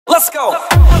Let's go.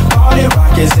 Party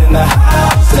rock is in the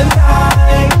house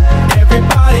tonight.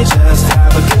 Everybody just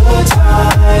have a good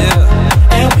time.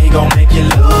 Yeah. And we gon' make you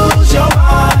lose your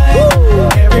mind. Woo.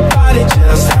 Everybody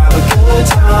just have a good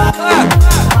time.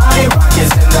 Party rock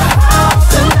is in the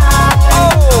house tonight.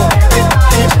 Oh.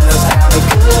 Everybody just have a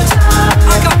good time.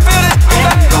 I can feel it.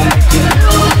 And we gon' make you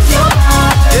lose your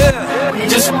mind. Yeah. We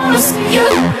just wanna see you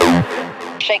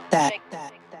shake that.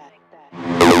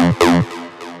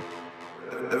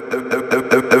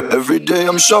 Every day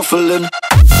I'm shuffling.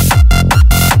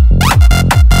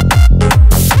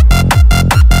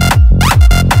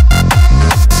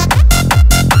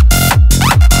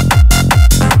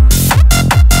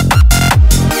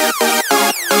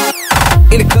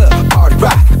 In the club, party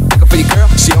rock. Looking for your girl,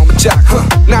 she on my jock.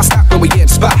 Now stop when we in the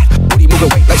spot. Booty moving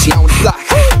weight like she on the block.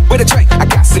 With a drink, I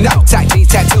got to know. Tight jeans,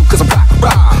 tattoo, cause I'm rock.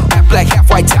 Half black, half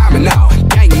white, diamond now.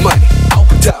 Gang of money,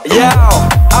 opened up. Yo,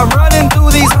 I'm running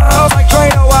through these halls like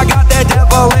Drano. I got that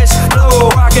devilish flow.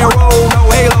 Rock and roll, no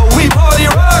halo, we party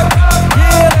rock.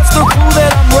 Yeah, that's the crew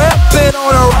that I'm reppin'.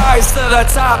 On a rise to the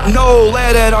top, no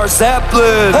lead in our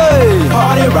Zeppelin. Hey,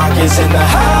 party rock is in the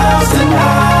house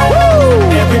tonight. Woo.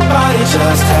 Everybody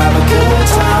just have a good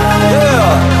time.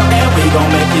 Yeah. And we gon'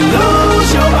 make you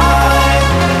lose your mind.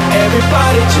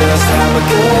 Everybody just have a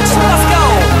good time. Let's go.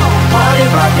 Party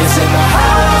rock is in the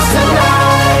house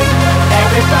tonight.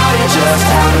 Everybody just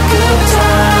have a good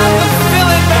time. Feel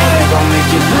it, man. And we gon'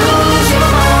 make you lose your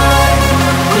mind.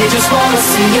 We just wanna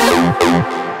see you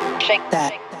shake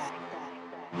that.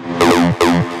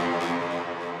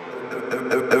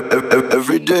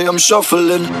 Every day I'm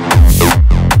shuffling.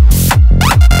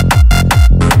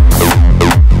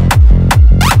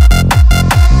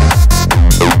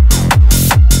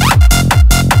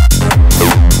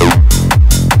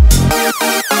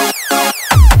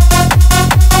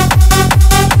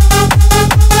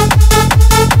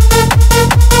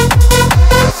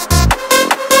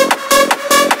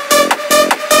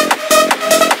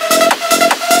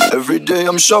 Every day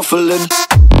I'm shuffling.